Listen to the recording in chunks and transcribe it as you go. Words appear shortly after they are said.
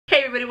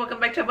everybody, welcome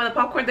back to Another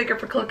Popcorn. Thank you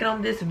for clicking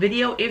on this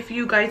video. If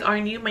you guys are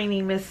new, my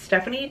name is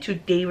Stephanie.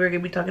 Today we're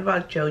going to be talking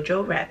about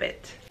JoJo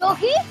Rabbit.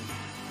 Loki?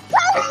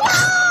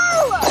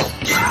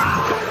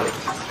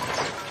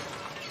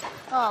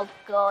 Oh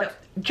god.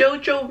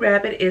 JoJo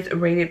Rabbit is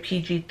rated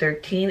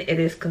PG-13. It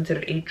is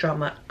considered a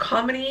drama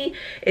comedy.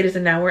 It is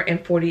 1 hour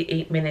and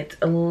 48 minutes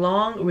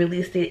long.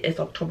 Release date is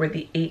October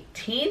the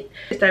 18th.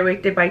 It's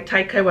directed by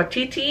Taika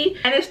Waititi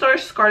and it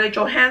stars Scarlett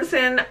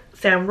Johansson,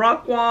 Sam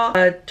Rockwell,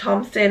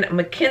 Thompson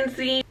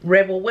McKenzie,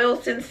 Rebel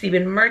Wilson,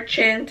 Stephen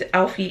Merchant,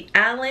 Alfie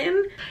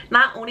Allen.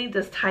 Not only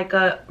does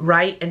Taika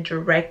write and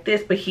direct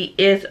this, but he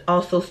is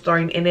also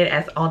starring in it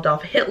as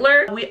Adolf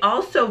Hitler. We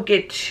also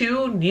get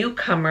two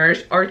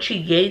newcomers, Archie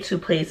Yates, who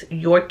plays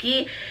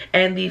Yorkie,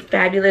 and the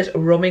fabulous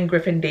Roman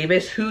Griffin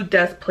Davis, who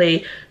does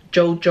play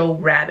JoJo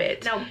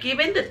Rabbit. Now,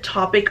 given the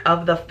topic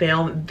of the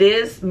film,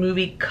 this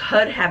movie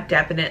could have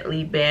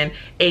definitely been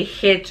a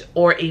hit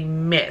or a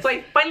miss. So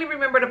I finally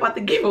remembered about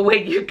the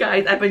giveaway, you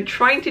guys. I've been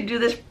trying to do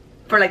this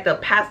for like the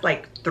past 3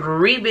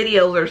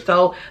 videos or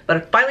so, but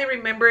I finally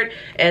remembered,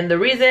 and the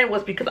reason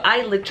was because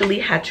I literally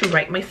had to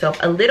write myself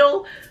a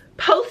little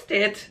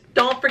post-it.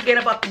 Don't forget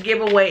about the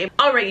giveaway.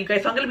 Alright, you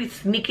guys, so I'm going to be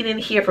sneaking in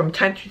here from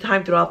time to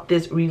time throughout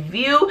this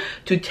review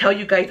to tell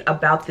you guys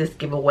about this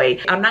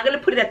giveaway. I'm not going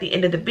to put it at the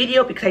end of the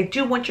video because I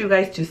do want you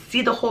guys to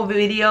see the whole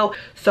video,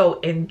 so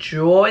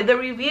enjoy the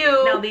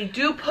review. Now, they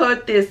do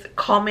put this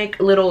comic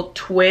little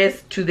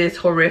twist to this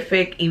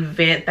horrific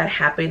event that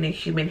happened in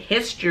human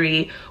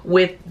history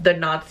with the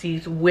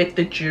Nazis, with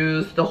the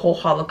Jews, the whole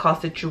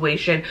Holocaust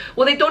situation.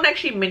 Well, they don't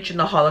actually mention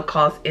the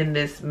Holocaust in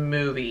this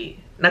movie.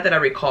 Not that I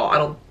recall. I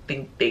don't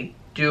think they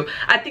do.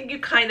 I think you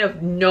kind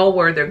of know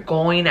where they're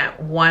going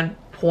at one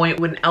point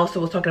when Elsa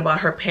was talking about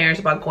her parents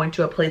about going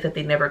to a place that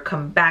they never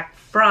come back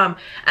from,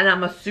 and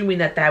I'm assuming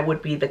that that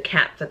would be the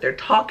camps that they're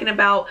talking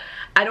about.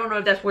 I don't know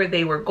if that's where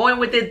they were going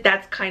with it.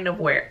 That's kind of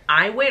where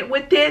I went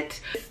with it.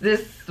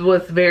 This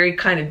was very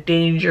kind of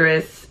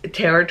dangerous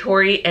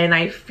territory, and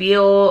I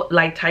feel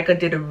like Taika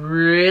did a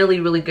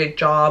really good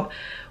job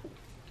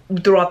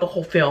throughout the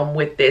whole film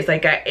with this.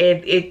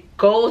 It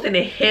goes and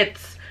it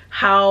hits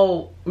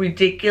how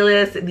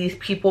ridiculous these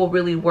people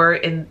really were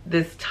in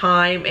this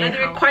time, and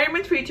the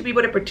requirements for you to be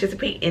able to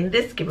participate in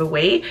this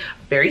giveaway,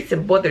 very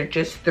simple. They're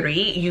just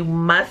 3. You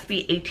must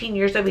be 18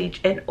 years of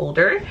age and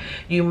older.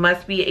 You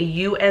must be a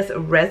US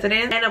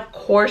resident, and of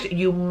course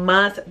you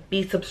must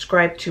be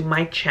subscribed to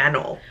my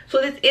channel. So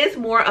this is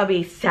more of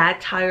a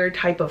satire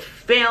type of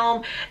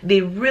film.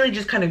 They really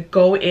just kind of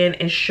go in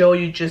and show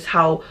you just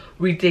how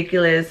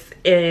ridiculous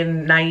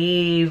and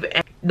naive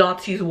and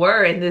Nazis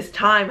were in this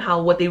time,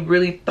 how what they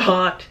really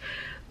thought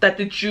that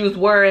the Jews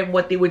were, and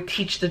what they would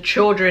teach the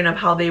children of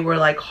how they were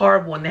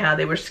horrible, and how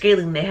they were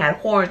scaling, they had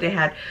horns, they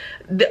had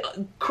the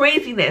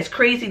craziness.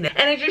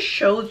 And it just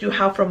shows you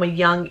how from a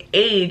young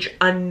age,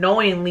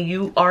 unknowingly,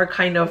 you are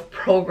kind of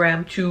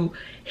programmed to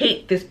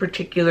hate this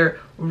particular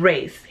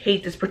race,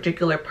 hate this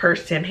particular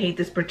person, hate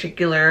this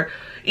particular,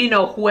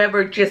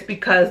 whoever, just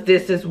because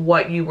this is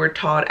what you were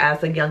taught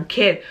as a young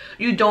kid.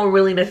 You don't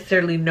really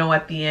necessarily know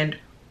at the end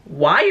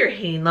why you're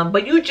hating them,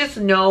 but you just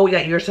know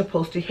that you're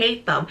supposed to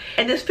hate them.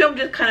 And this film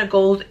just kind of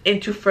goes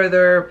into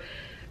further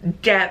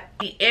depth. At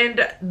the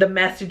end, the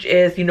message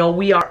is,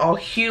 we are all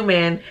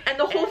human, and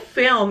the whole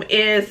film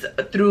is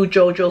through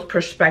JoJo's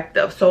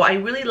perspective. So I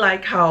really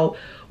like how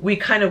we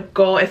kind of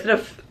go, instead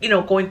of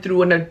going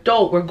through an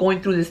adult, we're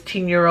going through this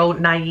 10-year-old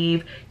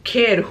naive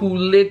kid who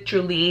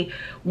literally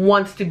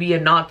wants to be a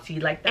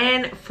Nazi.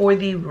 And for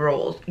the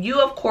rules, you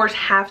of course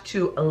have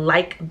to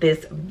like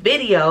this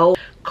video.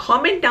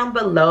 Comment down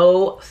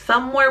below.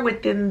 Somewhere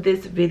within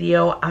this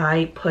video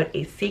I put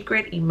a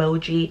secret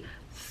emoji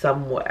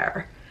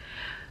somewhere.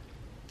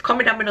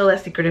 Comment down below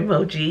that secret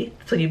emoji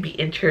so you'll be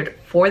entered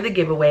for the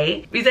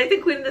giveaway. Besides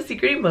including the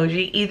secret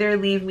emoji, either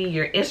leave me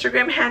your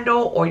Instagram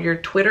handle or your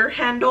Twitter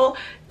handle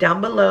down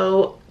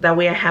below. That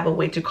way I have a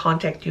way to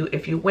contact you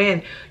if you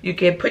win. You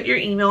can put your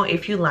email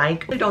if you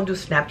like. We don't do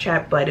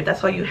Snapchat, but if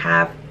that's all you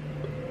have,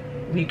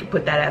 you can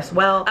put that as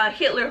well.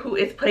 Hitler, who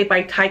is played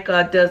by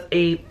Taika, does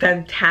a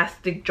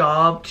fantastic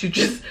job to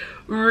just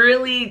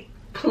really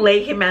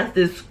play him as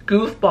this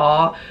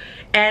goofball.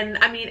 And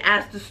I mean,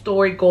 as the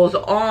story goes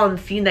on,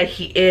 seeing that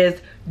he is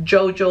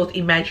JoJo's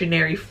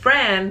imaginary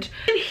friend,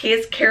 and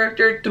his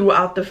character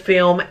throughout the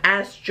film,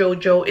 as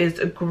JoJo is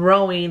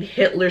growing,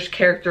 Hitler's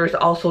character is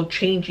also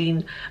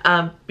changing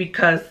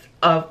because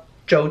of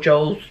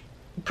JoJo's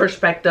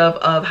perspective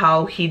of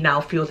how he now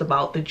feels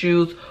about the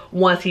Jews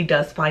once he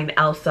does find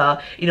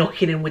Elsa,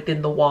 hidden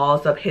within the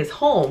walls of his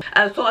home.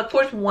 So of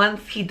course,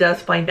 once he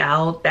does find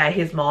out that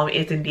his mom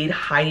is indeed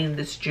hiding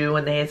this Jew,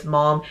 and that his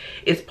mom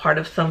is part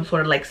of some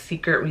sort of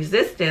secret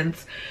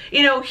resistance,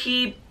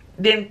 he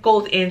then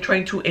goes in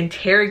trying to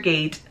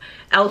interrogate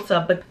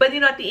Elsa, but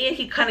at the end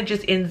he kind of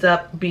just ends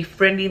up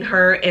befriending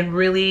her and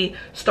really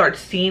starts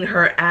seeing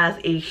her as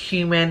a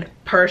human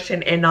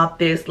person and not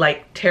this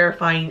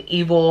terrifying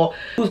evil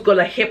who's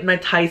gonna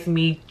hypnotize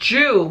me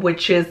Jew,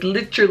 which is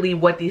literally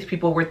what these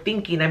people were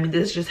thinking. I mean,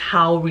 this is just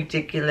how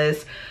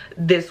ridiculous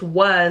this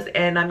was.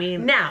 And I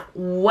mean, now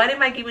what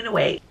am I giving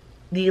away?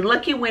 The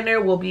lucky winner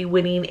will be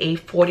winning a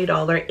 $40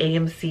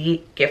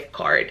 AMC gift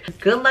card.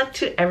 Good luck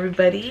to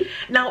everybody.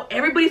 Now,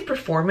 everybody's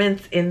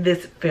performance in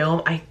this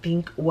film, I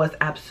think, was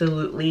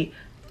absolutely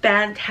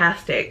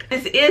fantastic.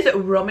 This is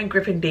Roman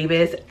Griffin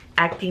Davis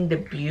acting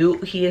debut.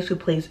 He is who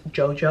plays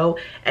JoJo,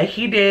 and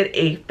he did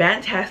a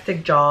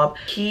fantastic job.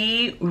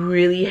 He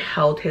really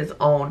held his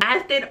own,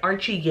 as did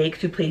Archie Yates,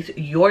 who plays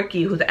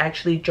Yorkie, who's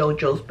actually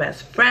JoJo's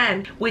best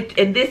friend,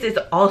 and this is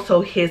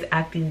also his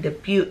acting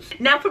debut.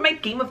 Now, for my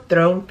Game of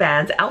Thrones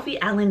fans, Alfie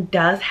Allen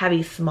does have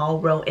a small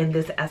role in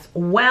this as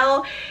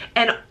well,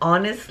 and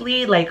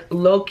honestly, like,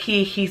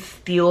 low-key, he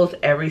steals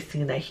every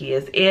scene that he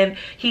is in.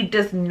 He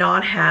does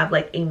not have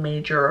like a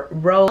major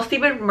role.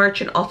 Stephen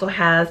Merchant also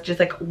has just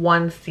like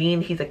one scene.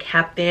 He's a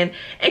captain,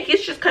 and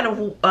he's just kind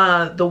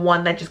of the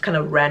one that just kind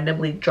of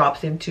randomly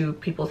drops into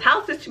people's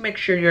houses to make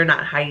sure you're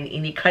not hiding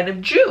any kind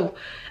of Jew.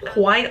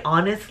 Quite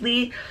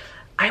honestly,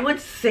 I would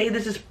say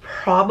this is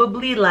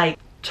probably like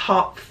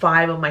top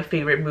 5 of my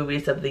favorite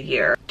movies of the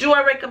year. Do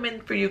I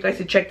recommend for you guys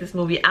to check this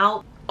movie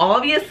out?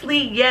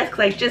 Obviously, yes, because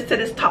I just said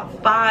it's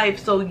top 5.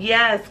 So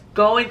yes,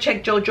 go and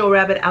check Jojo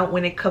Rabbit out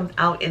when it comes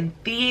out in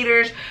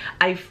theaters.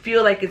 I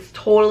feel like it's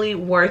totally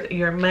worth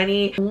your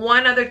money.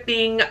 One other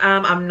thing,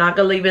 I'm not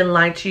gonna even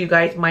lie to you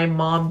guys, my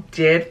mom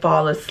did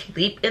fall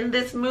asleep in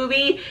this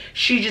movie.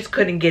 She just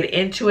couldn't get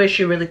into it.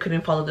 She really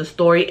couldn't follow the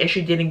story, and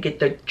she didn't get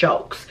the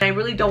jokes. I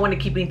really don't want to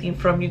keep anything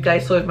from you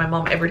guys, so if my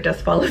mom ever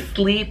does fall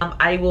asleep,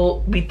 I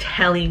will be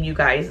telling you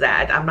guys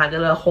that. I'm not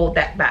gonna hold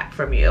that back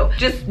from you.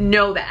 Just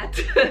know that.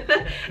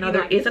 Now,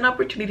 there is an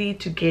opportunity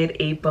to get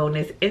a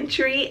bonus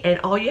entry, and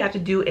all you have to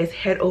do is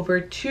head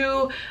over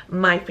to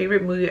my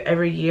favorite movie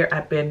every year,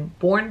 I've Been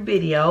Born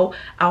video.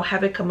 I'll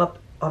have it come up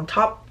on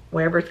top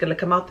wherever it's gonna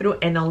come out through,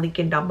 and I'll link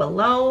it down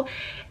below,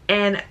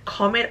 and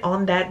comment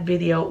on that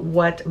video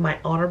what my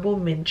honorable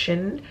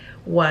mention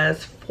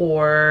was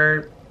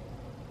for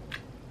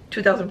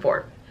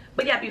 2004.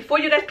 But yeah, before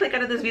you guys click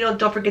out of this video,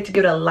 don't forget to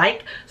give it a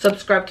like,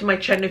 subscribe to my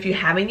channel if you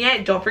haven't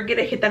yet. Don't forget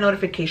to hit that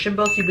notification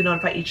bell so you'll be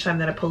notified each time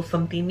that I post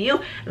something new.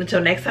 And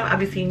until next time, I'll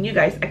be seeing you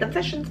guys at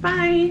concessions.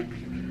 Bye.